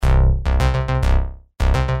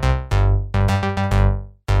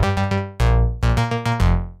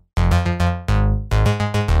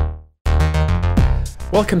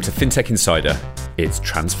Welcome to FinTech Insider. It's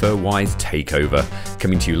TransferWise Takeover,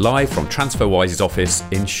 coming to you live from TransferWise's office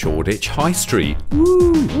in Shoreditch High Street.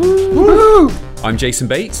 Woo! Woo! I'm Jason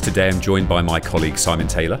Bates. Today I'm joined by my colleague Simon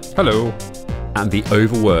Taylor. Hello. And the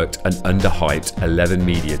overworked and underhyped 11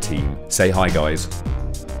 Media team. Say hi, guys.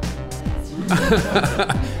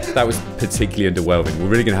 That was particularly underwhelming. We're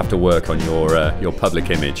really going to have to work on your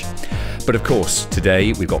public image. But of course,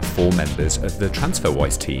 today we've got 4 members of the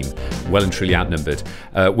TransferWise team, well and truly outnumbered.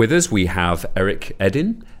 With us, we have Eric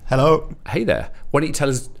Edin. Hello. Hey there. Why don't you tell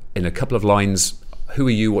us in a couple of lines, who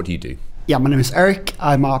are you, what do you do? Yeah, my name is Eric.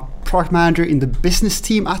 I'm a product manager in the business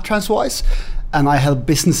team at TransferWise, and I help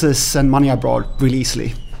businesses send money abroad really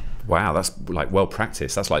easily. Wow, that's like well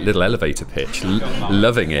practiced. That's like little elevator pitch.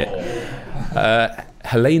 Loving it.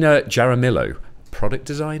 Helena Jaramillo, product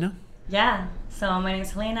designer? Yeah. So my name is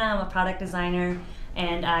Helena, I'm a product designer,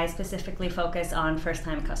 and I specifically focus on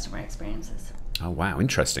first-time customer experiences. Oh, wow,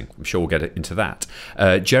 interesting. I'm sure we'll get into that.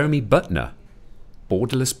 Jeremy Butner,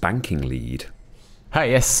 Borderless Banking Lead. Hi,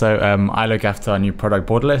 yes. So I look after our new product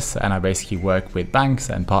Borderless, and I basically work with banks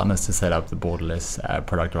and partners to set up the Borderless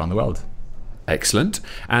product around the world. Excellent.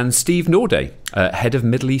 And Steve Norday, Head of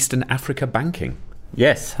Middle East and Africa Banking.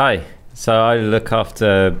 Yes, hi. So I look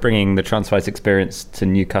after bringing the TransferWise experience to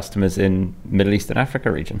new customers in Middle East and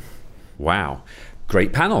Africa region. Wow,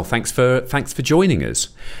 great panel. Thanks for joining us.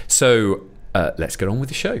 So let's get on with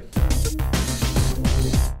the show.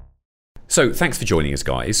 So thanks for joining us,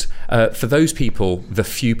 guys. For those people, the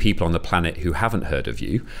few people on the planet who haven't heard of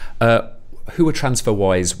you, who are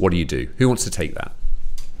TransferWise? What do you do? Who wants to take that?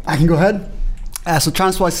 I can go ahead. So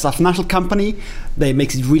TransferWise is a financial company. They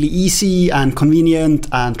make it really easy and convenient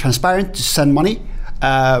and transparent to send money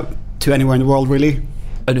to anywhere in the world, really.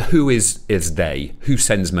 And who is they? Who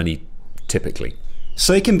sends money typically?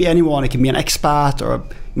 So it can be anyone. It can be an expat, or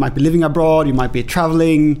you might be living abroad, you might be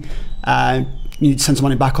traveling, you need to send some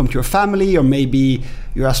money back home to your family, or maybe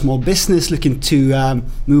you're a small business looking to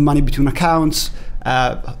move money between accounts.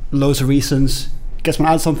 Loads of reasons. You guys want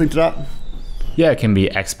to add something to that? Yeah, it can be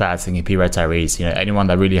expats, it can be retirees, anyone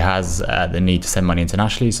that really has the need to send money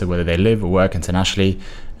internationally. So whether they live or work internationally,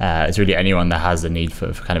 it's really anyone that has the need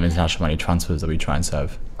for kind of international money transfers that we try and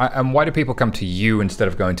serve. And why do people come to you instead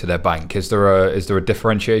of going to their bank? Is there a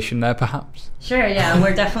differentiation there, perhaps? Sure, yeah.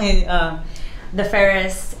 We're definitely the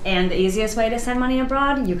fairest and the easiest way to send money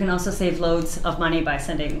abroad. You can also save loads of money by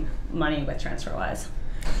sending money with TransferWise.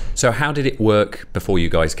 So how did it work before you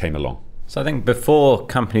guys came along? So I think before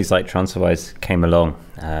companies like TransferWise came along,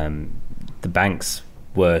 the banks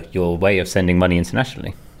were your way of sending money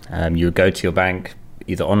internationally. You would go to your bank,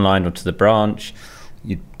 either online or to the branch.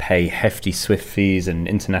 You'd pay hefty SWIFT fees and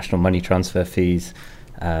international money transfer fees,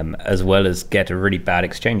 as well as get a really bad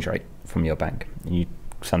exchange rate from your bank. You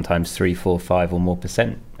sometimes 3, 4, 5 or more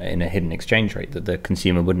 % in a hidden exchange rate that the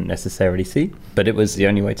consumer wouldn't necessarily see. But it was the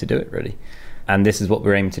only way to do it, really. And this is what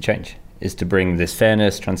we're aiming to change, is to bring this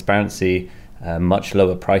fairness, transparency, much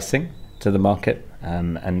lower pricing to the market,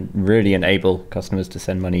 and really enable customers to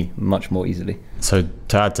send money much more easily. So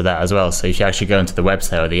to add to that as well, so if you actually go into the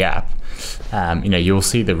website or the app, you'll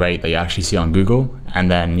see the rate that you actually see on Google,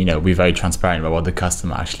 and then we're very transparent about what the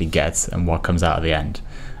customer actually gets and what comes out at the end.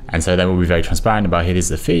 And so then we'll be very transparent about here's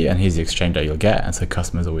the fee and here's the exchange rate you'll get, and so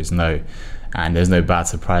customers always know, and there's no bad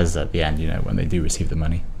surprises at the end when they do receive the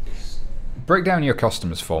money. Break down your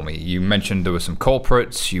customers for me. You mentioned there were some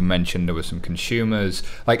corporates, you mentioned there were some consumers.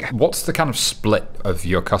 Like, what's the kind of split of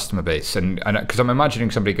your customer base? And because I'm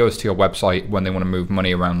imagining somebody goes to your website when they want to move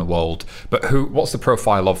money around the world, but what's the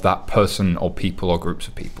profile of that person or people or groups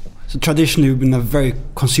of people? So traditionally, we've been a very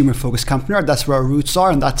consumer-focused company, or that's where our roots are,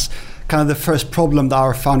 and that's kind of the first problem that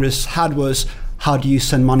our founders had was, how do you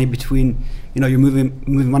send money between, you're moving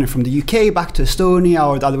money from the UK back to Estonia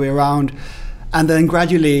or the other way around. And then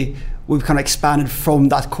gradually, we've kind of expanded from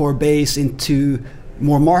that core base into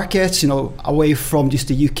more markets, away from just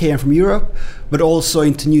the UK and from Europe, but also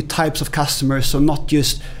into new types of customers. So not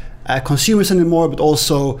just consumers anymore, but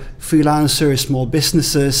also freelancers, small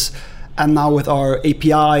businesses. And now with our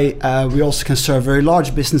API, we also can serve very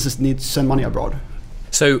large businesses that need to send money abroad.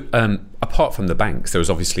 So apart from the banks, there was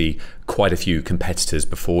obviously quite a few competitors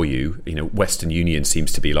before you. Western Union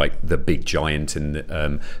seems to be like the big giant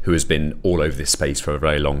and who has been all over this space for a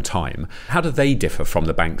very long time. How do they differ from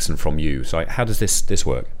the banks and from you? So how does this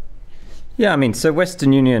work? Yeah, so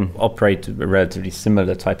Western Union operate a relatively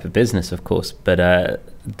similar type of business, of course, but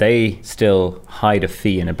they still hide a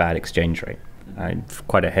fee in a bad exchange rate.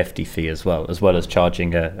 Quite a hefty fee as well as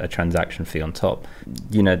charging a transaction fee on top.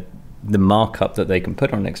 the markup that they can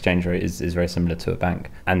put on an exchange rate is very similar to a bank.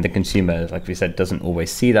 And the consumer, like we said, doesn't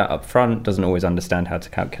always see that up front, doesn't always understand how to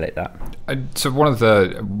calculate that. So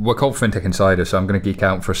we're called FinTech Insider, so I'm going to geek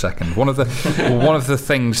out for a second. One of the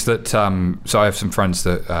things that, so I have some friends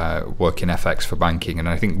that work in FX for banking, and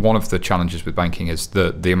I think one of the challenges with banking is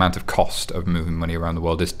the amount of cost of moving money around the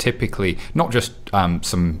world is typically not just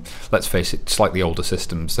some, let's face it, slightly older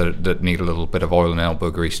systems that need a little bit of oil and elbow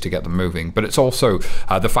grease to get them moving, but it's also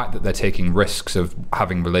the fact that they're taking risks of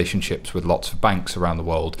having relationships with lots of banks around the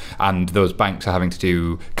world, and those banks are having to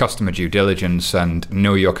do customer due diligence and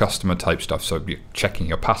know your customer type stuff. So you're checking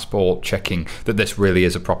your passport, checking that this really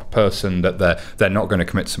is a proper person, that they're not going to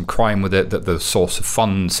commit some crime with it, that the source of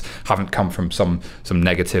funds haven't come from some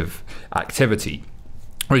negative activity.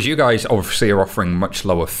 Whereas you guys obviously are offering much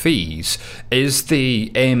lower fees. Is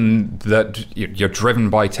the aim that you're driven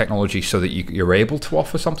by technology so that you're able to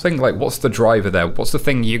offer something? Like, what's the driver there? What's the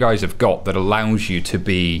thing you guys have got that allows you to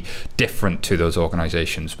be different to those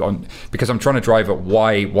organizations? Because I'm trying to drive at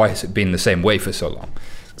why has it been the same way for so long?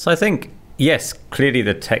 So I think, yes, clearly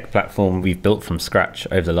the tech platform we've built from scratch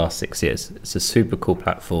over the last 6 years. It's a super cool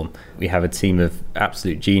platform. We have a team of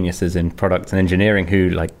absolute geniuses in product and engineering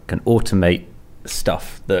who can automate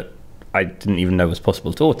stuff that I didn't even know was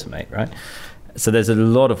possible to automate, right? So there's a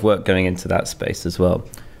lot of work going into that space as well.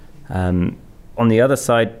 On the other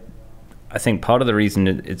side, I think part of the reason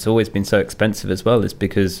it's always been so expensive as well is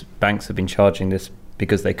because banks have been charging this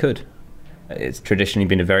because they could. It's traditionally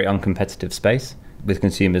been a very uncompetitive space, with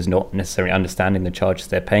consumers not necessarily understanding the charges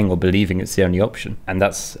they're paying or believing it's the only option. And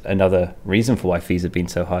that's another reason for why fees have been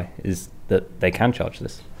so high, is that they can charge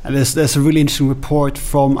this. And there's a really interesting report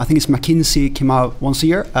from, I think it's McKinsey, came out once a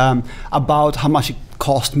year, about how much it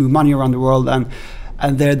costs to move money around the world.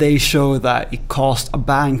 And there they show that it costs a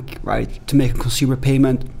bank, right, to make a consumer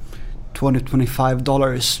payment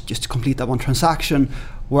 $225 just to complete that one transaction,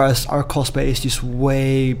 whereas our cost base is just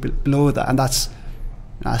way below that. And that's,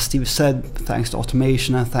 as Steve said, thanks to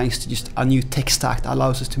automation and thanks to just a new tech stack that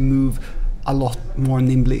allows us to move a lot more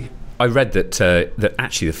nimbly. I read that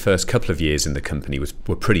actually the first couple of years in the company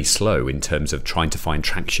were pretty slow in terms of trying to find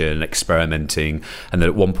traction, experimenting, and that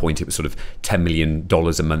at one point it was sort of $10 million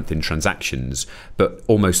a month in transactions. But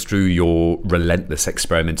almost through your relentless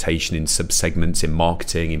experimentation in subsegments, in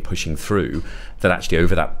marketing, in pushing through, that actually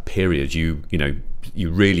over that period you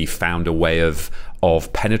really found a way of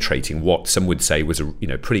penetrating what some would say was a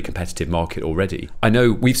pretty competitive market already. I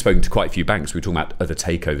know we've spoken to quite a few banks. We were talking about other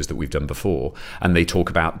takeovers that we've done before, and they talk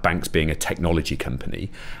about banks being a technology company.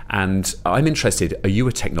 And I'm interested, are you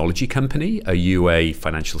a technology company? Are you a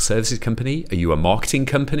financial services company? Are you a marketing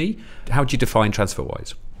company? How do you define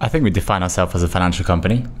TransferWise? I think we define ourselves as a financial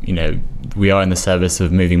company. We are in the service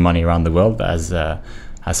of moving money around the world as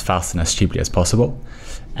fast and as cheaply as possible.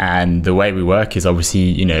 And the way we work is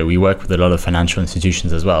obviously, we work with a lot of financial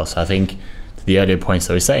institutions as well. So I think to the earlier points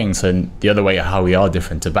that I was saying, so the other way how we are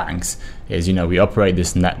different to banks is, we operate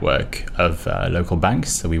this network of local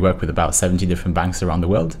banks. So we work with about 70 different banks around the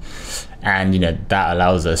world. And, that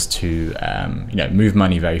allows us to, move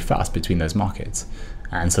money very fast between those markets.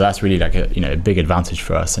 And so that's really a big advantage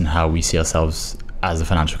for us and how we see ourselves as a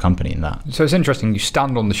financial company in that. So it's interesting, you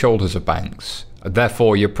stand on the shoulders of banks.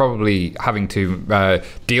 Therefore, you're probably having to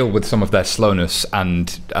deal with some of their slowness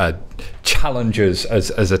and challenges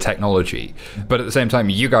as a technology. But at the same time,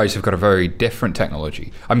 you guys have got a very different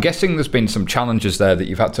technology. I'm guessing there's been some challenges there that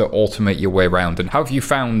you've had to automate your way around. And how have you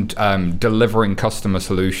found delivering customer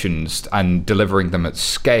solutions and delivering them at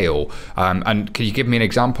scale? And can you give me an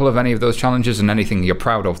example of any of those challenges and anything you're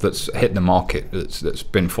proud of that's hit the market that's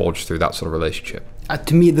been forged through that sort of relationship?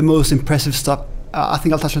 To me, the most impressive stuff, I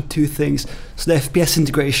think I'll touch on two things. So the FPS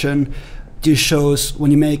integration just shows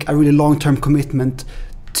when you make a really long-term commitment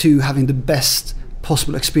to having the best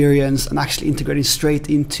possible experience and actually integrating straight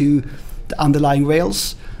into the underlying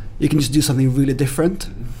rails, you can just do something really different.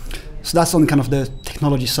 So that's on kind of the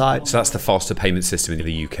technology side. So that's the faster payment system in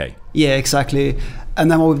the UK. Yeah, exactly.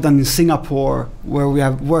 And then what we've done in Singapore, where we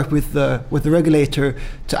have worked with the regulator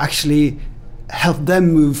to actually help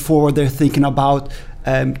them move forward. They're thinking about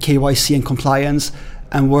KYC and compliance,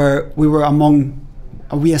 and where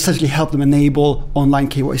we essentially help them enable online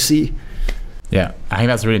KYC. Yeah, I think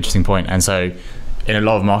that's a really interesting point. And so in a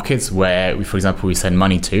lot of markets where we, for example, we send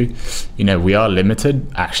money to, we are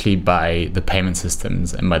limited actually by the payment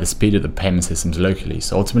systems and by the speed of the payment systems locally.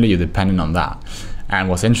 So ultimately you're dependent on that. And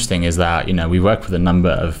what's interesting is that, we work with a number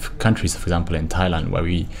of countries, for example, in Thailand, where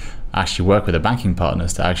we actually work with the banking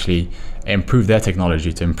partners to actually improve their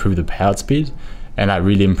technology to improve the payout speed. And that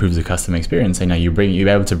really improves the customer experience. You know, you're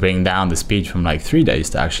able to bring down the speed from like 3 days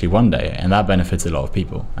to actually 1 day, and that benefits a lot of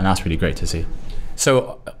people, and that's really great to see.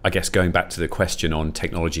 So I guess going back to the question on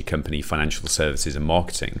technology company, financial services and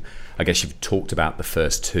marketing, I guess you've talked about the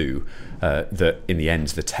first two, that in the end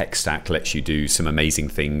the tech stack lets you do some amazing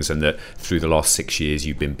things, and that through the last 6 years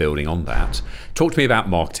you've been building on that. Talk to me about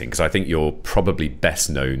marketing, because I think you're probably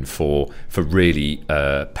best known for really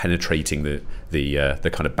penetrating the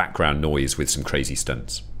kind of background noise with some crazy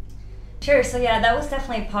stunts. Sure, so yeah, that was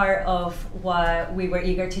definitely part of what we were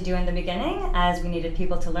eager to do in the beginning, as we needed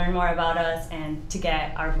people to learn more about us and to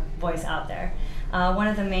get our voice out there. One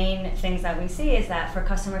of the main things that we see is that for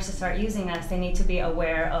customers to start using us, they need to be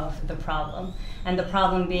aware of the problem, and the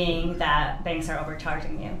problem being that banks are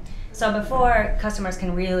overcharging you. So before customers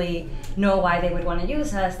can really know why they would want to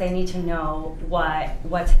use us, they need to know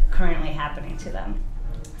what's currently happening to them.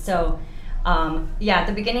 So at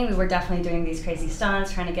the beginning we were definitely doing these crazy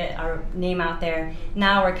stunts, trying to get our name out there.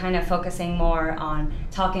 Now we're kind of focusing more on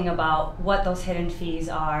talking about what those hidden fees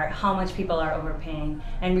are, how much people are overpaying,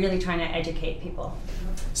 and really trying to educate people.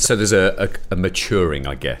 So there's a maturing,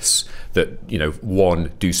 I guess, that, you know,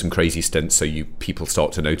 one, do some crazy stunts so people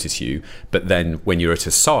start to notice you, but then when you're at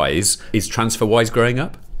a size, is TransferWise growing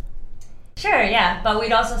up? Sure, yeah, but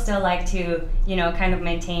we'd also still like to, kind of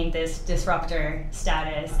maintain this disruptor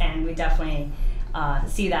status, and we definitely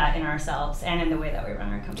see that in ourselves and in the way that we run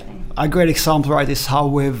our company. A great example, right, is how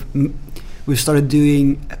we've started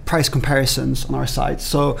doing price comparisons on our site.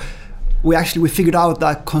 So we figured out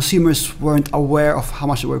that consumers weren't aware of how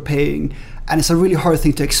much they were paying, and it's a really hard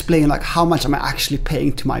thing to explain, like how much am I actually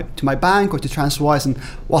paying to my bank or to TransferWise, and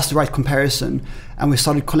what's the right comparison. And we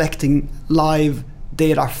started collecting live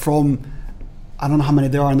data from, I don't know how many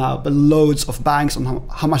there are now, but loads of banks on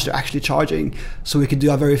how much they're actually charging, so we could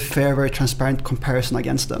do a very fair, very transparent comparison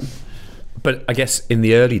against them. But I guess in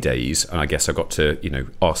the early days, and I guess I got to,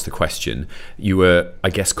 ask the question, you were, I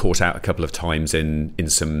guess, caught out a couple of times in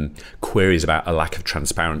some queries about a lack of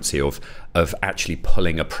transparency of actually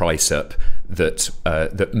pulling a price up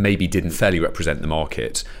that maybe didn't fairly represent the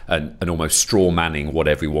market, and almost straw manning what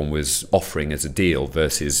everyone was offering as a deal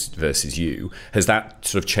versus you. Has that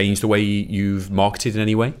sort of changed the way you've marketed in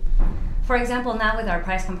any way? For example, now with our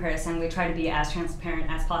price comparison, we try to be as transparent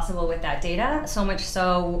as possible with that data, so much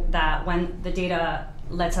so that when the data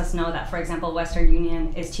lets us know that, for example, Western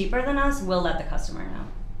Union is cheaper than us, we'll let the customer know.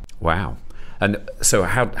 Wow. And so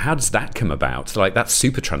how does that come about? Like, that's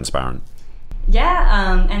super transparent.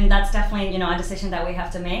 Yeah, and that's definitely, a decision that we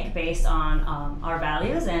have to make based on our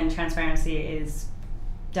values, and transparency is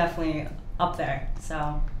definitely up there,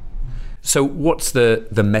 So what's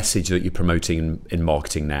the message that you're promoting in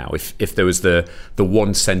marketing now? If there was the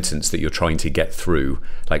one sentence that you're trying to get through,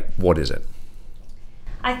 like, what is it?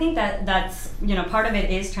 I think that's part of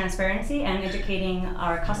it is transparency and educating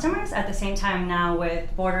our customers. At the same time, now with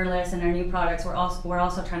Borderless and our new products, we're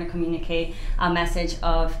also trying to communicate a message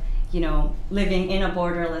of living in a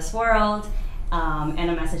borderless world, and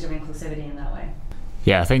a message of inclusivity in that way.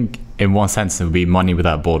 Yeah, I think in one sense it would be money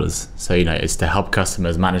without borders. So, it's to help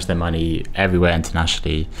customers manage their money everywhere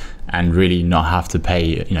internationally, and really not have to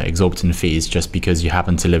pay, exorbitant fees just because you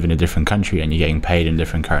happen to live in a different country and you're getting paid in a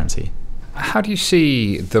different currency. How do you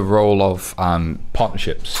see the role of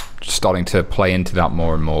partnerships starting to play into that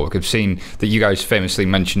more and more? I've seen that you guys famously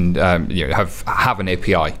mentioned have an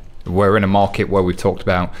API. We're in a market where we've talked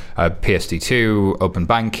about PSD2, open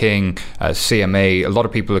banking, CMA. A lot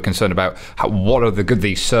of people are concerned about what are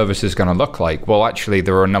these services going to look like. Well, actually,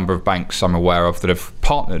 there are a number of banks I'm aware of that have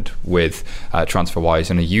partnered with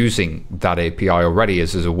TransferWise and are using that API already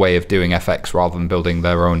as a way of doing FX rather than building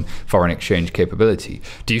their own foreign exchange capability.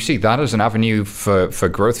 Do you see that as an avenue for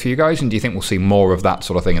growth for you guys? And do you think we'll see more of that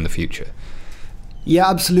sort of thing in the future? Yeah,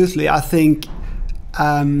 absolutely. I think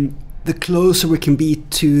the closer we can be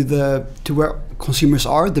to where consumers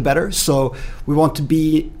are, the better. So we want to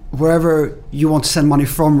be wherever you want to send money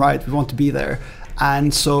from, right? We want to be there.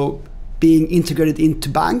 And so being integrated into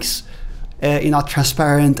banks in a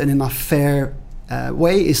transparent and in a fair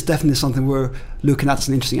way is definitely something we're looking at as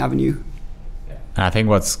an interesting avenue. And I think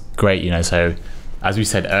what's great, so as we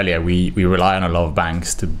said earlier, we rely on a lot of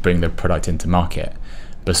banks to bring the product into market.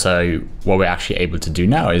 But so what we're actually able to do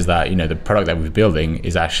now is that, the product that we're building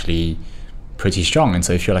is actually pretty strong. And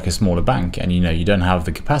so if you're like a smaller bank and, you don't have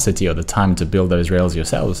the capacity or the time to build those rails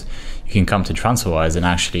yourselves, you can come to TransferWise and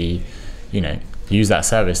actually, use that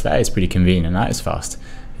service. That is pretty convenient and that is fast.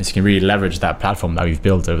 So you can really leverage that platform that we've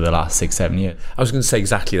built over the last 6-7 years. I was going to say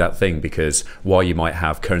exactly that thing, because while you might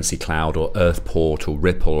have Currency Cloud or Earthport or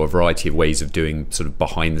Ripple or a variety of ways of doing sort of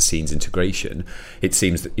behind the scenes integration, it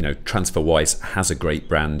seems that, TransferWise has a great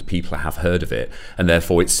brand, people have heard of it, and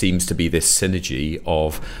therefore it seems to be this synergy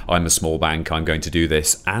of, I'm a small bank, I'm going to do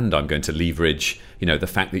this, and I'm going to leverage the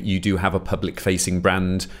fact that you do have a public facing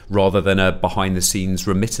brand rather than a behind the scenes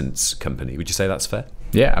remittance company. Would you say that's fair?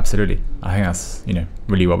 Yeah, absolutely. I think that's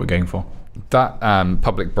really what we're going for. That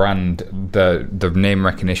public brand, the name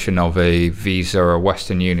recognition of a Visa, a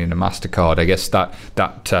Western Union, a MasterCard, I guess that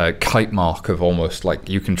kite mark of almost like,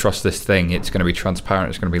 you can trust this thing, it's going to be transparent,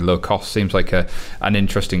 it's going to be low cost, seems like an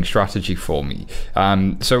interesting strategy for me.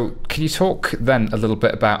 So can you talk then a little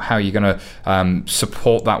bit about how you're going to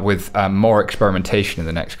support that with more experimentation in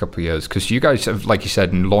the next couple of years? Because you guys have, like you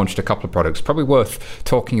said, launched a couple of products. Probably worth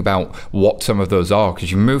talking about what some of those are,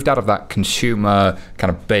 because you moved out of that consumer kind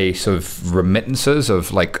of base of remittances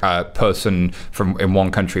of like a person from in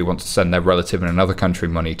one country wants to send their relative in another country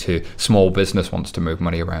money to small business wants to move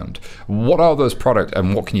money around. What are those products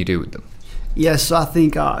and what can you do with them? Yes, so I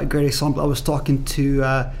think a great example, I was talking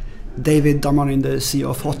to David Darmanin, the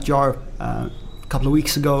CEO of Hotjar, a couple of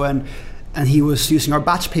weeks ago, and he was using our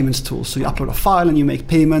batch payments tool. So you upload a file and you make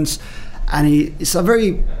payments, and it's a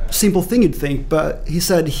very simple thing you'd think, but he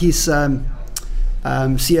said his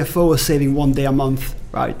CFO was saving 1 day a month,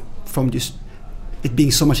 right, from just it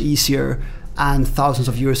being so much easier, and thousands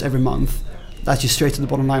of euros every month. That's just straight to the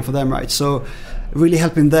bottom line for them, right? So really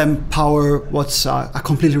helping them power what's a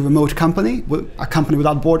completely remote company, a company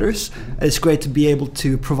without borders. It's great to be able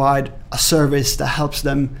to provide a service that helps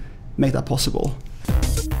them make that possible.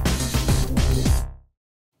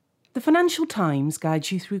 The Financial Times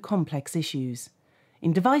guides you through complex issues.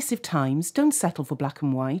 In divisive times, don't settle for black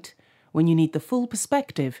and white. When you need the full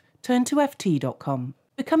perspective, turn to ft.com.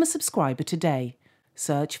 Become a subscriber today.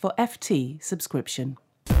 Search for FT subscription.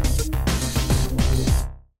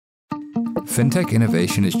 Fintech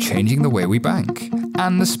innovation is changing the way we bank,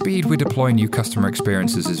 and the speed we deploy new customer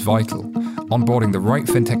experiences is vital. Onboarding the right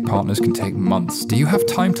fintech partners can take months. Do you have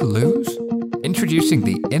time to lose? Introducing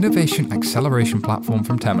the Innovation Acceleration Platform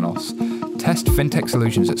from Temenos. Test fintech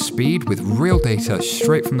solutions at speed with real data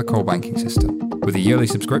straight from the core banking system. With a yearly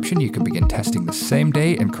subscription, you can begin testing the same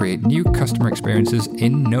day and create new customer experiences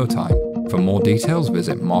in no time. For more details,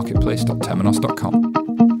 visit marketplace.temenos.com.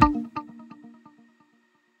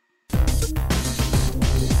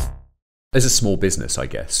 As a small business, I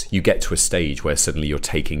guess, you get to a stage where suddenly you're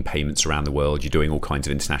taking payments around the world, you're doing all kinds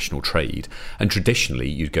of international trade. And traditionally,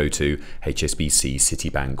 you'd go to HSBC,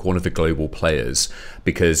 Citibank, one of the global players,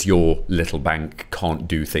 because your little bank can't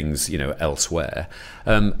do things, elsewhere.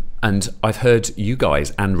 And I've heard you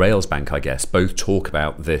guys and Railsbank, I guess, both talk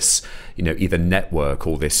about this, either network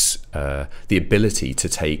or this, the ability to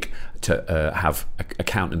have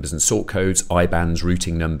account numbers and sort codes, IBANs,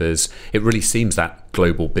 routing numbers. It really seems that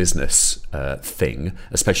global business thing,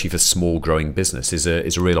 especially for small growing business, is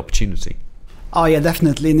a real opportunity. Oh yeah,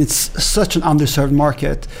 definitely, and it's such an underserved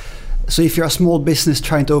market. So if you're a small business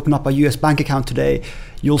trying to open up a US bank account today,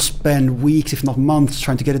 you'll spend weeks, if not months,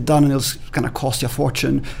 trying to get it done, and it'll kind of cost you a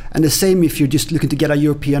fortune. And the same if you're just looking to get a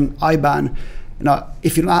European IBAN.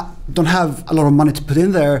 If you don't have a lot of money to put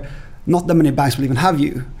in there, not that many banks will even have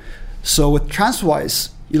you. So with TransferWise,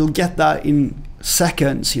 you'll get that in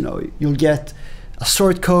seconds. You'll get a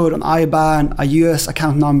sort code, an IBAN, a US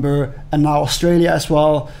account number, and now Australia as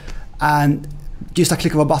well, and just a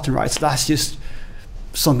click of a button, right? So that's just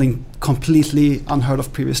something completely unheard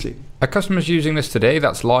of previously. Are customers using this today?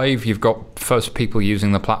 That's live. You've got first people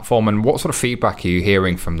using the platform, and what sort of feedback are you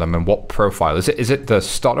hearing from them, and what profile? Is it the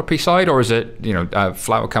startup-y side, or is it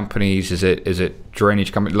flower companies? Is it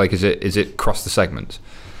drainage companies? Like is it across the segments?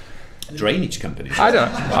 Drainage companies. I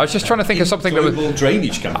don't know. I was just trying to think of something that was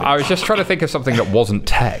drainage companies. I was just trying to think of something that wasn't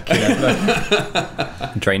tech.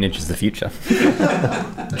 Drainage is the future.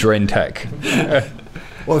 Drain tech.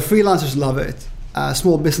 Well, freelancers love it.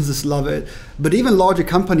 Small businesses love it. But even larger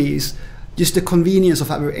companies, just the convenience of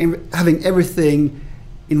having everything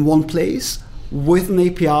in one place with an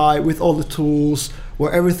API, with all the tools,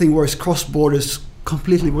 where everything works cross borders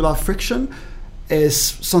completely without friction, is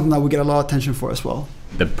something that we get a lot of attention for as well.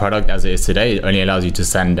 The product as it is today only allows you to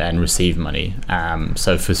send and receive money.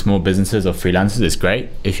 So for small businesses or freelancers, it's great.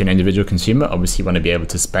 If you're an individual consumer, obviously you want to be able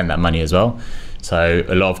to spend that money as well. So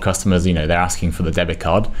a lot of customers, they're asking for the debit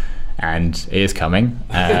card, and it is coming.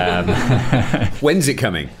 When's it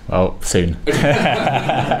coming? Well, soon.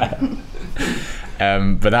 But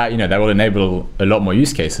that will enable a lot more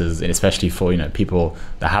use cases, especially for people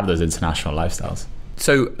that have those international lifestyles.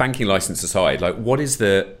 So banking license aside, like what is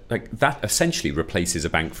that essentially replaces a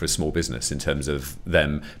bank for a small business in terms of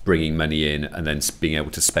them bringing money in and then being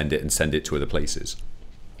able to spend it and send it to other places.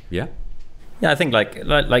 Yeah. Yeah, I think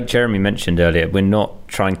like Jeremy mentioned earlier, we're not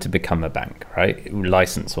trying to become a bank, right?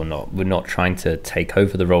 License or not, we're not trying to take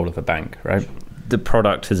over the role of a bank, right? The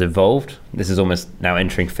product has evolved. This is almost now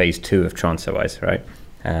entering phase 2 of TransferWise, right?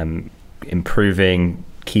 Improving,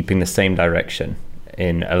 keeping the same direction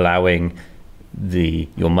in allowing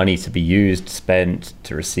your money to be used, spent,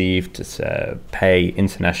 to receive, to pay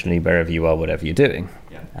internationally wherever you are, whatever you're doing.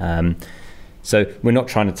 Yeah. So we're not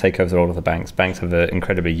trying to take over the role of the banks. Banks have an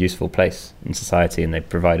incredibly useful place in society, and they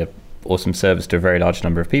provide an awesome service to a very large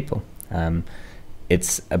number of people.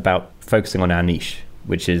 It's about focusing on our niche,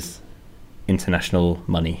 which is international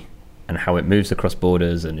money and how it moves across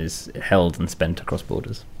borders and is held and spent across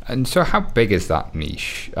borders. And so how big is that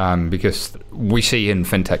niche? Because we see in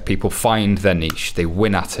fintech, people find their niche, they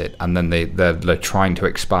win at it, and then they're trying to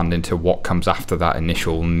expand into what comes after that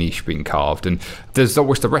initial niche being carved. And there's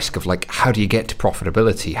always the risk of like, how do you get to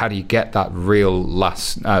profitability? How do you get that real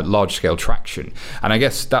large-scale traction? And I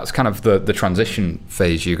guess that's kind of the transition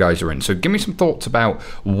phase you guys are in. So give me some thoughts about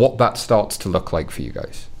what that starts to look like for you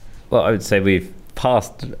guys. Well, I would say we've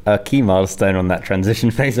passed a key milestone on that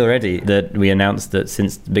transition phase already, that we announced that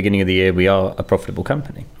since the beginning of the year we are a profitable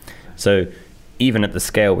company. So even at the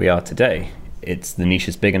scale we are today, the niche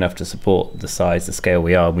is big enough to support the size, the scale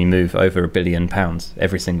we are. We move over £1 billion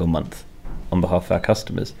every single month on behalf of our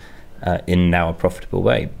customers in now a profitable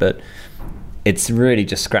way. But it's really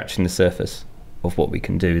just scratching the surface of what we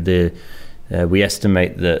can do. We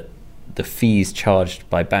estimate that the fees charged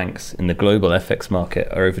by banks in the global FX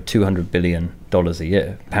market are over $200 billion pounds a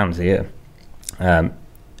year. An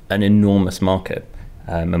enormous market,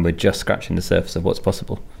 and we're just scratching the surface of what's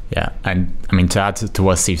possible. Yeah, and I mean, to add to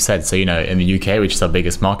what Steve said, so, in the UK, which is our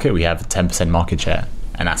biggest market, we have a 10% market share,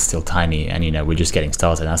 and that's still tiny, and, we're just getting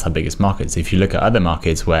started, and that's our biggest market. So if you look at other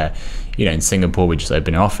markets where, in Singapore, we just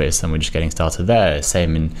opened an office, and we're just getting started there,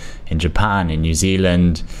 same in Japan, in New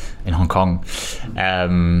Zealand, in Hong Kong,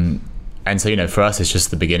 and so, for us, it's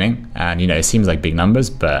just the beginning. And, it seems like big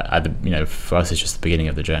numbers, but, for us, it's just the beginning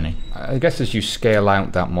of the journey. I guess as you scale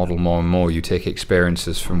out that model more and more, you take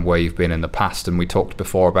experiences from where you've been in the past. And we talked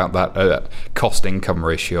before about that cost-income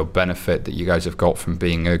ratio benefit that you guys have got from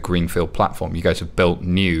being a greenfield platform. You guys have built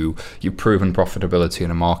new, you've proven profitability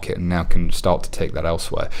in a market, and now can start to take that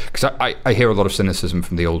elsewhere. Because I hear a lot of cynicism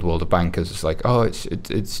from the old world of bankers. It's like, oh,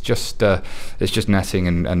 it's just netting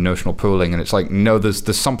and notional pooling. And it's like, no,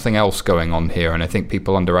 there's something else going on here, and I think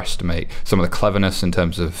people underestimate some of the cleverness in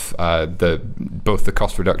terms of both the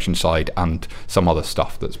cost reduction side and some other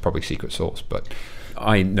stuff that's probably secret sauce. But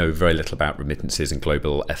I know very little about remittances and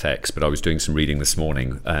global FX, but I was doing some reading this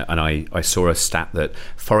morning, and I saw a stat that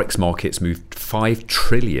forex markets moved 5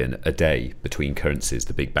 trillion a day between currencies,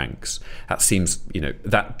 the big banks. That seems,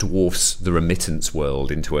 that dwarfs the remittance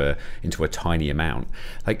world into a tiny amount.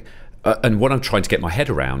 And what I'm trying to get my head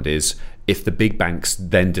around is, if the big banks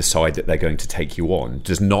then decide that they're going to take you on,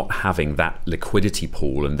 does not having that liquidity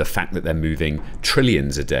pool and the fact that they're moving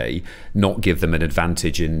trillions a day not give them an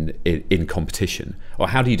advantage in competition? Or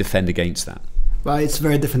how do you defend against that? Right, it's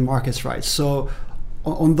very different markets, right? So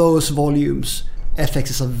on those volumes,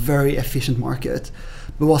 FX is a very efficient market.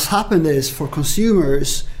 But what's happened is, for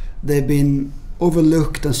consumers, they've been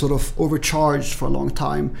overlooked and sort of overcharged for a long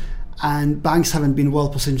time. And banks haven't been well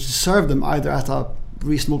positioned to serve them either at a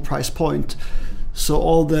reasonable price point. So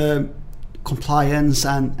all the compliance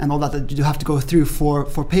and all that you have to go through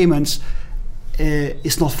for payments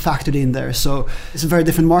is not factored in there. So it's a very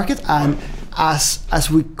different market, and as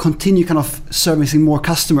we continue kind of servicing more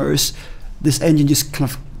customers, this engine just kind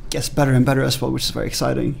of gets better and better as well, which is very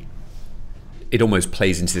exciting. It almost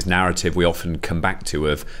plays into this narrative we often come back to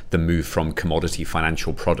of the move from commodity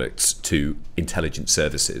financial products to intelligent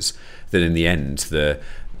services. That in the end,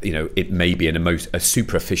 it may be a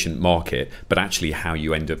super efficient market, but actually how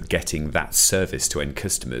you end up getting that service to end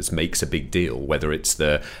customers makes a big deal, whether it's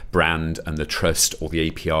the brand and the trust, or the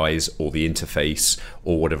APIs, or the interface,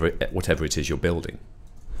 or whatever it is you're building.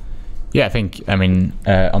 Yeah, I think,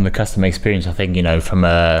 on the customer experience, I think,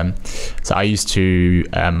 so I used to,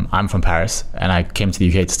 I'm from Paris, and I came to the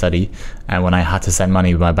UK to study. And when I had to send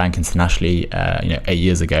money with my bank internationally, 8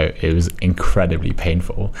 years ago, it was incredibly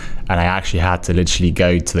painful. And I actually had to literally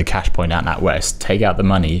go to the cash point at NatWest, take out the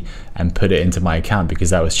money and put it into my account, because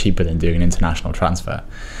that was cheaper than doing an international transfer.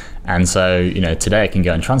 And so, today I can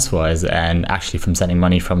go on TransferWise, and actually from sending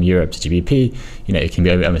money from Europe to GBP, it can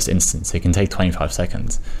be almost instant. So it can take 25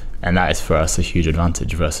 seconds. And that is for us a huge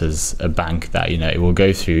advantage versus a bank that, it will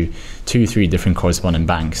go through 2-3 different correspondent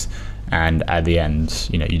banks, and at the end,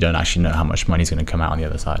 you don't actually know how much money is going to come out on the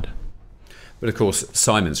other side. But of course,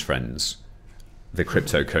 Simon's friends, the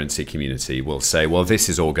cryptocurrency community, will say, well, this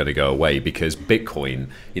is all going to go away because Bitcoin,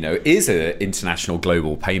 is an international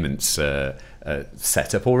global payments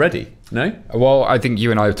setup already. No? Well, I think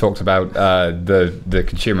you and I have talked about the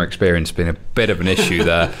consumer experience being a bit of an issue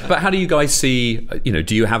there. But how do you guys see,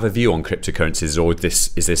 do you have a view on cryptocurrencies, or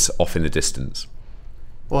is this off in the distance?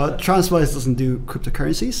 Well, TransferWise doesn't do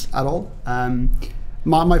cryptocurrencies at all.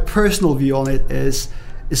 My personal view on it is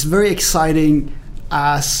it's very exciting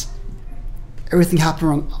as everything happening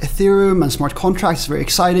around Ethereum and smart contracts is very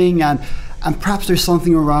exciting, and perhaps there's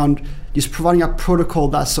something around just providing a protocol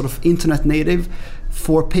that's sort of internet native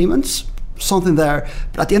for payments, something there.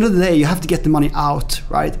 But at the end of the day, you have to get the money out,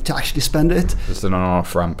 right, to actually spend it. It's an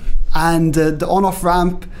on-off ramp. And the on-off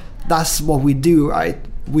ramp, that's what we do, right?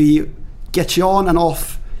 We get you on and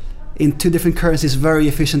off in 2 different currencies very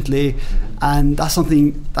efficiently, and that's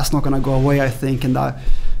something that's not going to go away, I think. And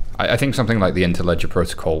I think something like the Interledger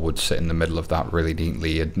protocol would sit in the middle of that really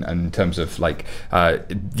neatly. And in terms of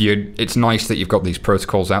it's nice that you've got these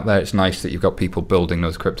protocols out there. It's nice that you've got people building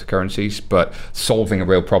those cryptocurrencies, but solving a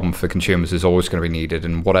real problem for consumers is always going to be needed.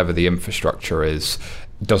 And whatever the infrastructure is,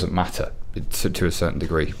 doesn't matter to a certain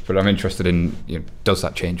degree. But I'm interested in, does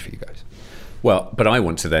that change for you guys? Well, but I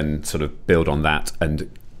want to then sort of build on that.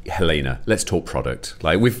 And Helena, let's talk product.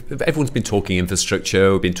 Everyone's been talking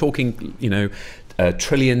infrastructure. We've been talking,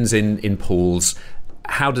 trillions in pools.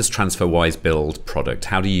 How does TransferWise build product?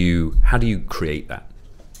 How do you create that?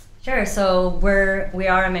 Sure. So we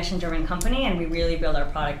are a mission-driven company, and we really build our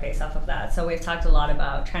product based off of that. So we've talked a lot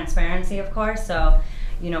about transparency, of course. So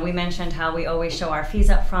we mentioned how we always show our fees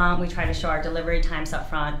up front. We try to show our delivery times up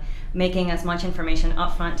front, making as much information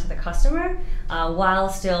upfront to the customer while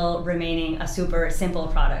still remaining a super simple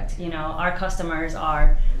product. Our customers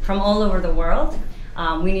are from all over the world.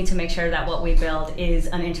 We need to make sure that what we build is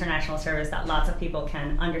an international service, that lots of people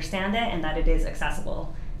can understand it, and that it is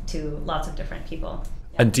accessible to lots of different people.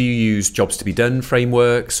 And do you use jobs to be done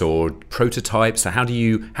frameworks or prototypes? So how do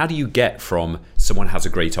you get from someone has a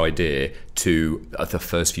great idea to the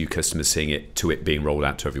first few customers seeing it to it being rolled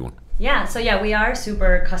out to everyone? Yeah, so we are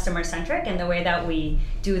super customer centric, and the way that we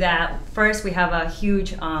do that, first we have a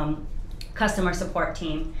huge customer support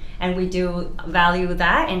team, and we do value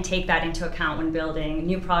that and take that into account when building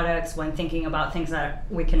new products, when thinking about things that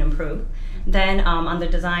we can improve. Then on the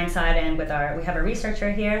design side, and we have a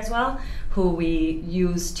researcher here as well, who we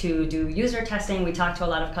use to do user testing. We talk to a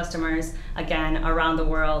lot of customers, again, around the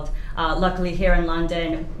world. Luckily here in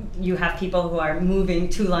London, you have people who are moving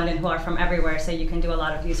to London who are from everywhere, so you can do a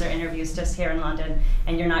lot of user interviews just here in London,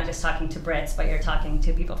 and you're not just talking to Brits, but you're talking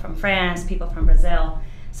to people from France, people from Brazil,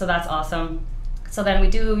 so that's awesome. So then we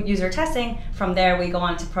do user testing. From there, we go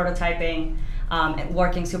on to prototyping, and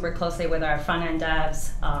working super closely with our front-end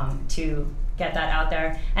devs to get that out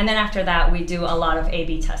there. And then after that, we do a lot of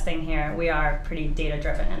A/B testing here. We are pretty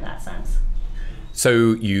data-driven in that sense.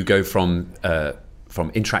 So you go from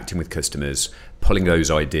interacting with customers, pulling those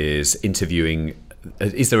ideas, interviewing.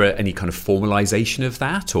 Is there any kind of formalization of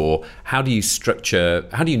that, or how do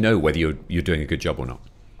you know whether you're doing a good job or not?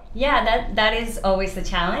 Yeah, that is always the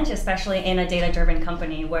challenge, especially in a data-driven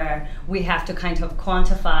company where we have to kind of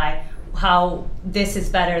quantify how this is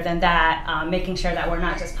better than that, making sure that we're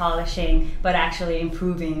not just polishing, but actually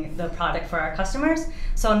improving the product for our customers.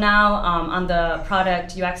 So now on the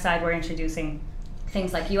product UX side, we're introducing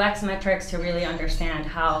things like UX metrics to really understand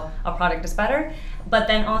how a product is better, but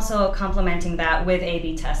then also complementing that with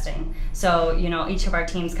A/B testing. So each of our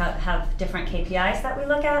teams have different KPIs that we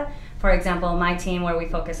look at. For example, my team, where we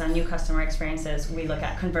focus on new customer experiences, we look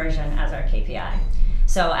at conversion as our KPI.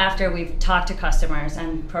 So after we've talked to customers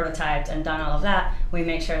and prototyped and done all of that, we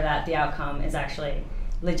make sure that the outcome is actually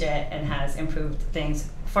legit and has improved things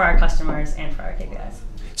for our customers and for our KPIs.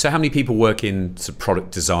 So how many people work in sort of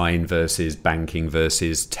product design versus banking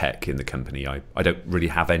versus tech in the company? I don't really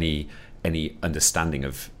have any understanding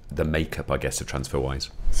of the makeup, I guess, of TransferWise.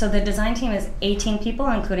 So the design team is 18 people,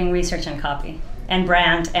 including research and copy, and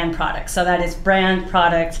brand and product. So that is brand,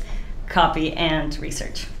 product, copy, and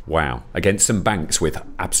research. Wow. Against some banks with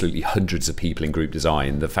absolutely hundreds of people in group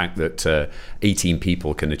design, the fact that 18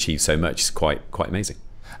 people can achieve so much is quite amazing.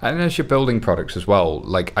 And as you're building products as well,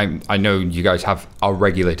 I know you guys have a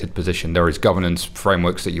regulated position. There is governance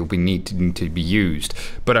frameworks that you'll need to be used.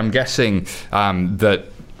 But I'm guessing that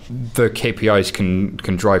the KPIs can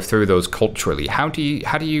drive through those culturally. How do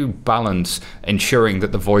you balance ensuring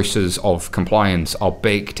that the voices of compliance are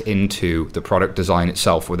baked into the product design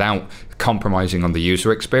itself without compromising on the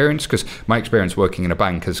user experience? Because my experience working in a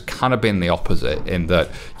bank has kind of been the opposite, in that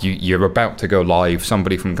you're about to go live,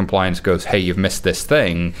 somebody from compliance goes, hey, you've missed this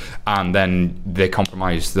thing, and then they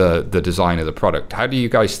compromise the design of the product. How do you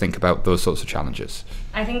guys think about those sorts of challenges?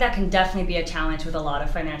 I think that can definitely be a challenge with a lot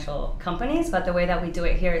of financial companies, but the way that we do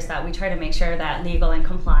it here is that we try to make sure that legal and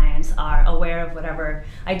compliance are aware of whatever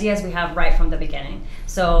ideas we have right from the beginning.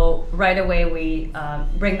 So right away we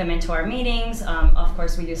bring them into our meetings. Of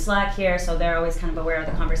course we use Slack here, so they're always kind of aware of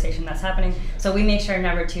the conversation that's happening. So we make sure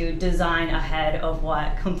never to design ahead of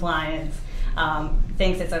what compliance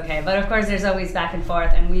thinks it's okay. But of course there's always back and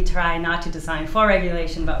forth, and we try not to design for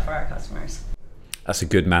regulation but for our customers. That's a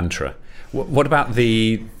good mantra. What about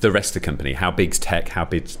the rest of the company? How big's tech? How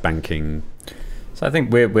big's banking? So I think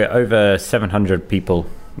we're over 700 people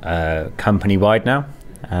company-wide now.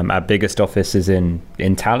 Our biggest office is in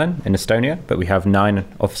Tallinn, in Estonia, but we have 9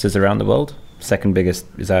 offices around the world. Second biggest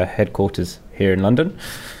is our headquarters here in London.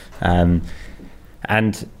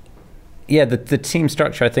 And yeah, the team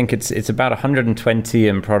structure, I think it's about 120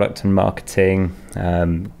 in product and marketing,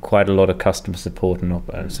 quite a lot of customer support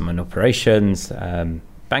and some in operations.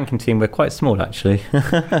 Banking team, we're quite small actually.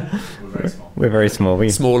 We're very small.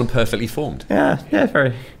 Small and perfectly formed. Yeah,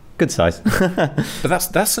 very good size. But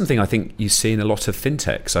that's something I think you see in a lot of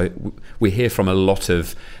fintechs. We hear from a lot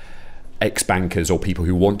of ex-bankers or people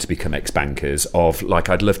who want to become ex-bankers of like,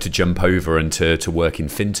 I'd love to jump over and to work in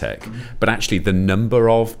fintech. But actually the number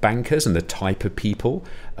of bankers and the type of people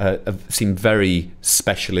seem very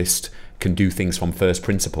specialist, can do things from first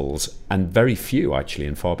principles, and very few actually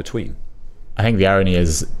and far between. I think the irony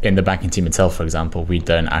is, in the banking team itself, for example, we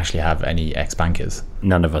don't actually have any ex-bankers.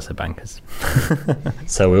 None of us are bankers.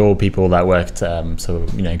 So we're all people that worked, in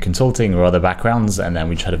consulting or other backgrounds, and then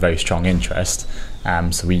we had a very strong interest.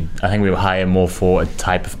 I think we will hire more for a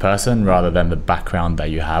type of person rather than the background that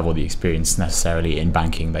you have or the experience necessarily in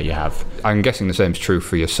banking that you have. I'm guessing the same is true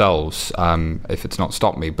for yourselves, if it's not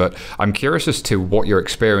stopped me, but I'm curious as to what your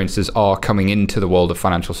experiences are coming into the world of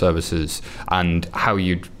financial services and how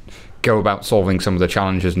you'd go about solving some of the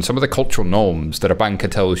challenges and some of the cultural norms that a banker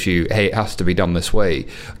tells you, hey, it has to be done this way.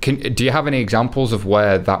 Do you have any examples of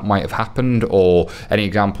where that might have happened, or any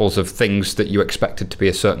examples of things that you expected to be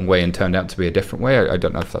a certain way and turned out to be a different way? I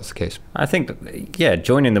don't know if that's the case. I think,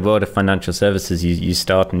 joining the world of financial services, you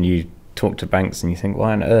start and you talk to banks and you think,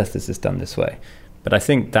 why on earth is this done this way? But I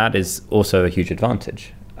think that is also a huge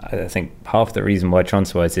advantage. I think half the reason why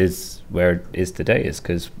TransferWise is where it is today is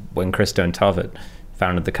because when Christo and Tarvet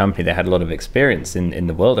founded the company, they had a lot of experience in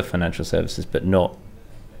the world of financial services, but not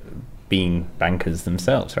being bankers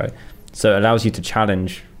themselves, right? So it allows you to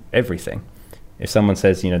challenge everything. If someone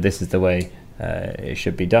says, this is the way it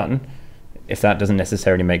should be done, if that doesn't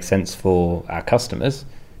necessarily make sense for our customers,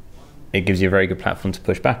 it gives you a very good platform to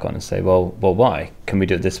push back on and say, well, why? Can we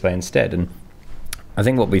do it this way instead? And I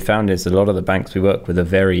think what we found is a lot of the banks we work with are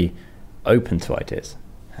very open to ideas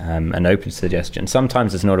and open to suggestions.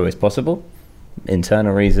 Sometimes it's not always possible,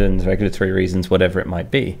 internal reasons, regulatory reasons, whatever it might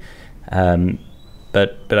be.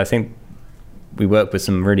 But I think we work with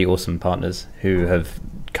some really awesome partners who have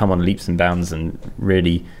come on leaps and bounds and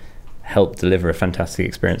really helped deliver a fantastic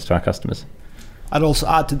experience to our customers. I'd also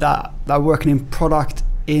add to that working in product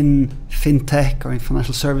in fintech or in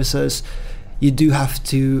financial services, you do have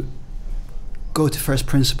to go to first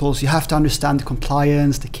principles. You have to understand the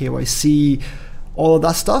compliance, the KYC, all of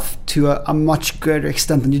that stuff to a much greater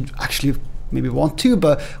extent than you actually maybe want to,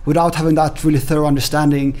 but without having that really thorough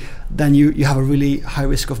understanding, then you have a really high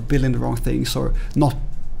risk of building the wrong things or not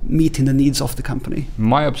meeting the needs of the company.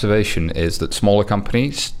 My observation is that smaller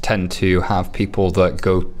companies tend to have people that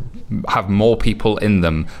have more people in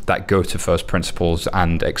them that go to first principles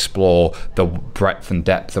and explore the breadth and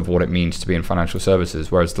depth of what it means to be in financial services,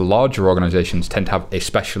 whereas the larger organizations tend to have a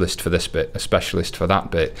specialist for this bit, a specialist for that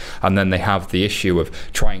bit, and then they have the issue of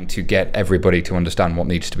trying to get everybody to understand what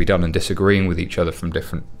needs to be done and disagreeing with each other from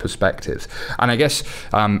different perspectives. And I guess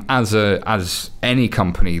as any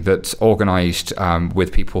company that's organized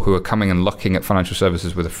with people who are coming and looking at financial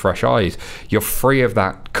services with fresh eyes, you're free of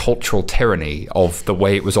that cultural tyranny of the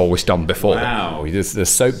way it was always done before. Wow, the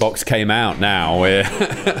soapbox came out now.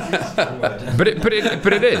 But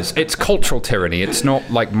it is. It's cultural tyranny. It's not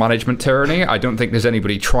like management tyranny. I don't think there's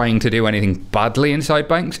anybody trying to do anything badly inside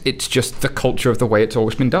banks. It's just the culture of the way it's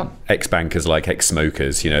always been done. Ex-bankers like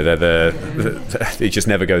ex-smokers, it just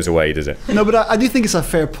never goes away, does it? No, but I do think it's a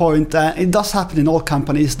fair point. It does happen in all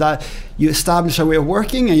companies that you establish a way of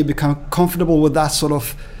working and you become comfortable with that sort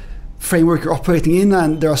of framework you're operating in,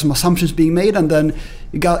 and there are some assumptions being made, and then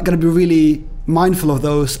you got to be really mindful of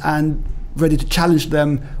those and ready to challenge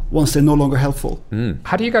them once they're no longer helpful.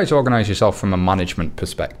 How do you guys organize yourself from a management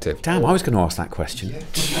perspective? Damn, I was going to ask that question.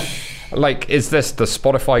 Like, is this the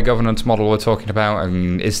Spotify governance model we're talking about?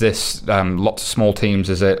 And is this lots of small teams?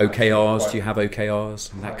 Is it OKRs? Do you have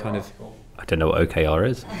OKRs and that kind of? I don't know what OKR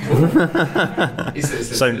is.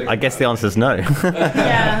 So I guess the answer is no.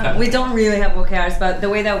 Yeah, we don't really have OKRs, but the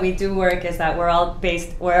way that we do work is that we're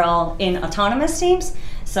all in autonomous teams.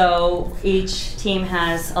 So each team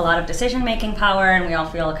has a lot of decision-making power, and we all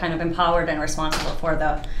feel kind of empowered and responsible for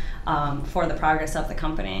the progress of the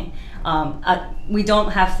company. We don't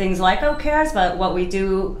have things like OKRs, but what we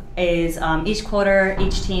do is each quarter,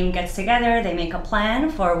 each team gets together, they make a plan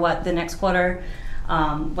for what the next quarter,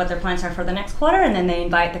 what their plans are for the next quarter, and then they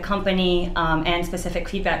invite the company and specific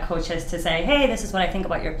feedback coaches to say, hey, this is what I think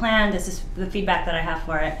about your plan, this is the feedback that I have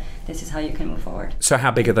for it, this is how you can move forward. So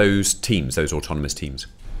how big are those teams, those autonomous teams?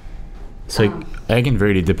 So it can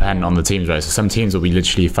really depend on the teams, right? So some teams will be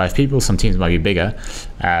literally 5 people, some teams might be bigger.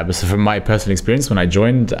 But so from my personal experience, when I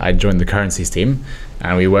joined the currencies team,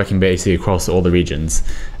 and we were working basically across all the regions.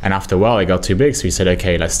 And after a while, it got too big, so we said,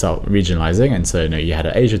 okay, let's start regionalizing. And so you had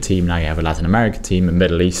an Asia team, now you have a Latin America team, a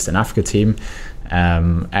Middle East and Africa team.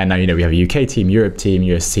 And now we have a UK team, Europe team,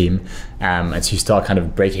 US team. And so you start kind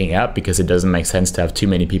of breaking it up because it doesn't make sense to have too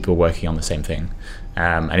many people working on the same thing.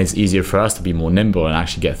 And it's easier for us to be more nimble and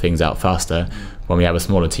actually get things out faster when we have a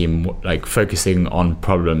smaller team, like focusing on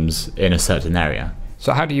problems in a certain area.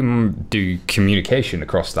 So how do you do communication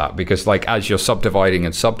across that? Because like as you're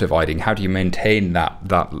subdividing, how do you maintain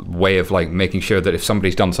that way of like making sure that if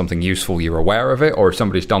somebody's done something useful, you're aware of it, or if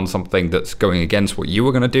somebody's done something that's going against what you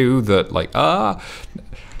were going to do, that like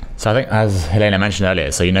So I think, as Helena mentioned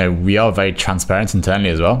earlier, so we are very transparent internally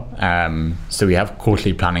as well. So we have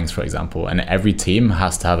quarterly plannings, for example, and every team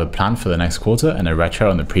has to have a plan for the next quarter and a retro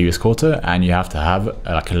on the previous quarter, and you have to have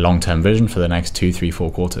like a long-term vision for the next 2, 3,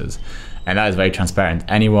 4 quarters. And that is very transparent.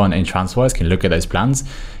 Anyone in TransferWise can look at those plans,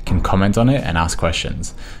 can comment on it and ask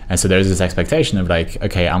questions. And so there's this expectation of like,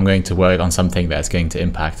 okay, I'm going to work on something that's going to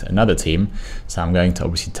impact another team. So I'm going to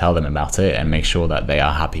obviously tell them about it and make sure that they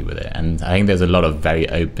are happy with it. And I think there's a lot of very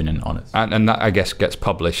open and honest. And that, I guess, gets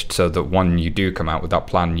published so that when you do come out with that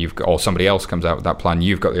plan, or somebody else comes out with that plan,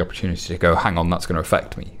 you've got the opportunity to go, hang on, that's going to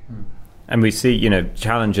affect me. And we see,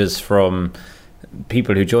 challenges from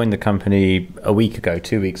people who joined the company a week ago,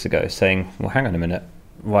 2 weeks ago, saying, well, hang on a minute,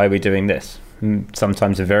 why are we doing this?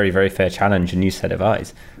 Sometimes a very, very fair challenge, a new set of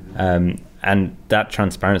eyes. And that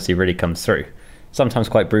transparency really comes through. Sometimes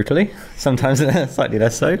quite brutally, sometimes slightly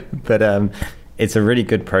less so. But it's a really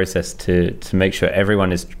good process to make sure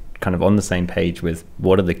everyone is kind of on the same page with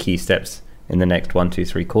what are the key steps in the next 1, 2,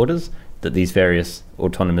 3 quarters that these various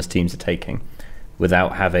autonomous teams are taking,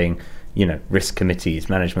 without having risk committees,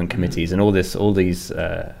 management committees, and all these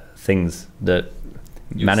things that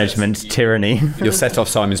management tyranny. You'll set off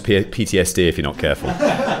Simon's PTSD if you're not careful.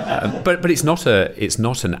 But it's not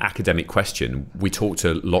an academic question. We talk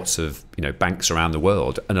to lots of banks around the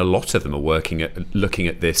world, and a lot of them are looking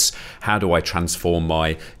at this. How do I transform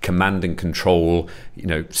my command and control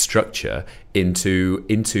structure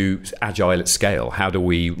into agile at scale? How do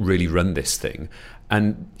we really run this thing?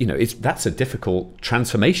 And that's a difficult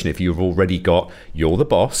transformation if you've already you're the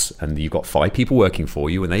boss and you've got 5 people working for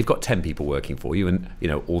you and they've got 10 people working for you, and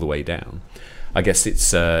all the way down. I guess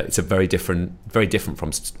it's a very different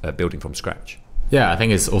from building from scratch. Yeah, I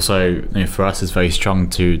think it's also for us it's very strong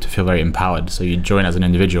to feel very empowered. So you join as an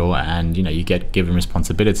individual and you get given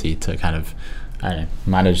responsibility to kind of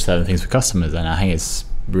manage certain things for customers, and I think it's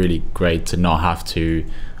really great to not have to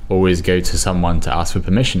always go to someone to ask for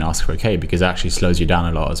permission, ask for okay, because it actually slows you down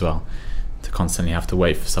a lot as well, to constantly have to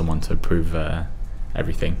wait for someone to approve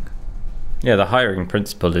everything. Yeah, the hiring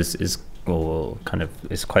principle is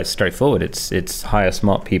quite straightforward. It's hire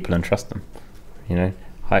smart people and trust them.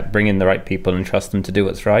 Bring in the right people and trust them to do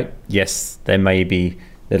what's right. Yes, there may be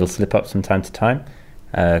little slip-ups from time to time.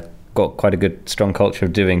 Got quite a good strong culture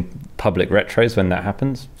of doing public retros when that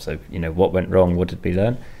happens. So what went wrong, what did we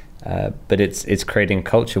learn? But it's creating a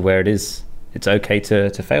culture where it's okay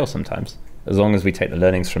to fail sometimes. As long as we take the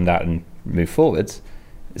learnings from that and move forwards,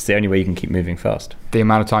 it's the only way you can keep moving fast. the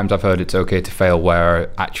amount of times I've heard it's okay to fail where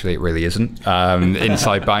actually it really isn't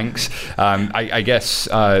inside banks. I guess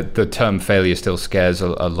the term failure still scares a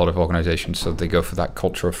lot of organizations, so they go for that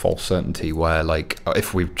culture of false certainty where, like,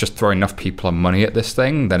 if we just throw enough people and money at this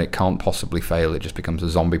thing, then it can't possibly fail. It just becomes a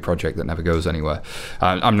zombie project that never goes anywhere.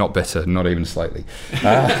 I'm not bitter, not even slightly.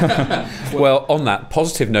 Well, on that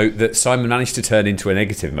positive note that Simon managed to turn into a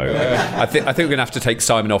negative note, I think we're going to have to take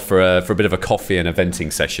Simon off for a bit of a coffee and a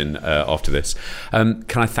venting session after this. Can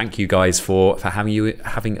I thank you guys for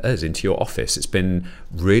having us into your office? It's been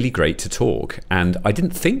really great to talk, and I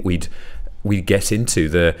didn't think we'd get into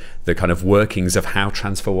the kind of workings of how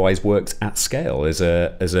TransferWise works at scale as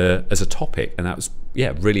a topic, and that was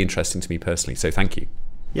really interesting to me personally. So thank you.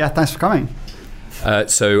 Yeah, thanks for coming.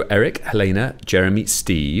 So Eric, Helena, Jeremy,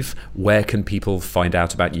 Steve, where can people find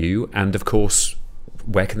out about you, and of course,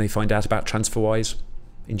 where can they find out about TransferWise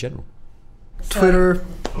in general? Twitter.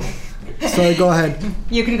 So go ahead.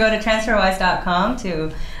 You can go to transferwise.com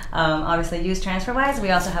to obviously use TransferWise.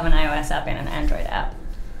 We also have an iOS app and an Android app.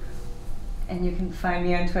 And you can find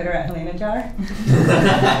me on Twitter at Helena Jar.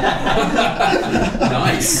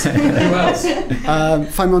 Nice. Who else?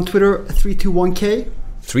 Find me on Twitter, 321K.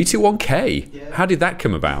 321K? Yeah. How did that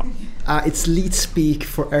come about? It's Leet Speak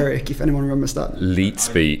for Eric, if anyone remembers that. Leet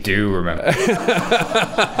Speak. I do remember.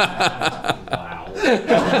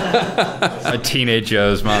 My teenage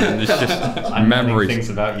years, man. It's just memories. Things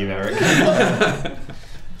about you, Eric.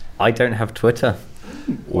 I don't have Twitter.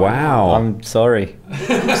 Wow. I'm sorry.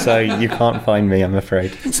 So you can't find me, I'm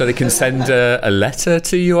afraid. So they can send a letter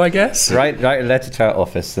to you, I guess? Write a letter to our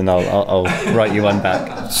office and I'll write you one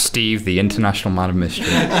back. Steve, the international man of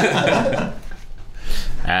mystery.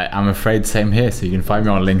 I'm afraid same here. So you can find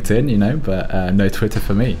me on LinkedIn, but no Twitter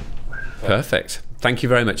for me. Perfect. Thank you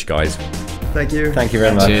very much, guys. Thank you. Thank you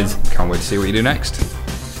very much. Cheers. Can't wait to see what you do next.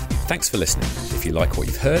 Thanks for listening. If you like what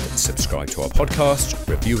you've heard, subscribe to our podcast,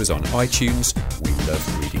 review us on iTunes. We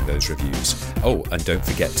love reading those reviews. Oh, and don't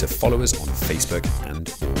forget to follow us on Facebook and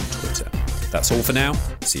or Twitter. That's all for now.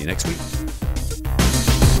 See you next week.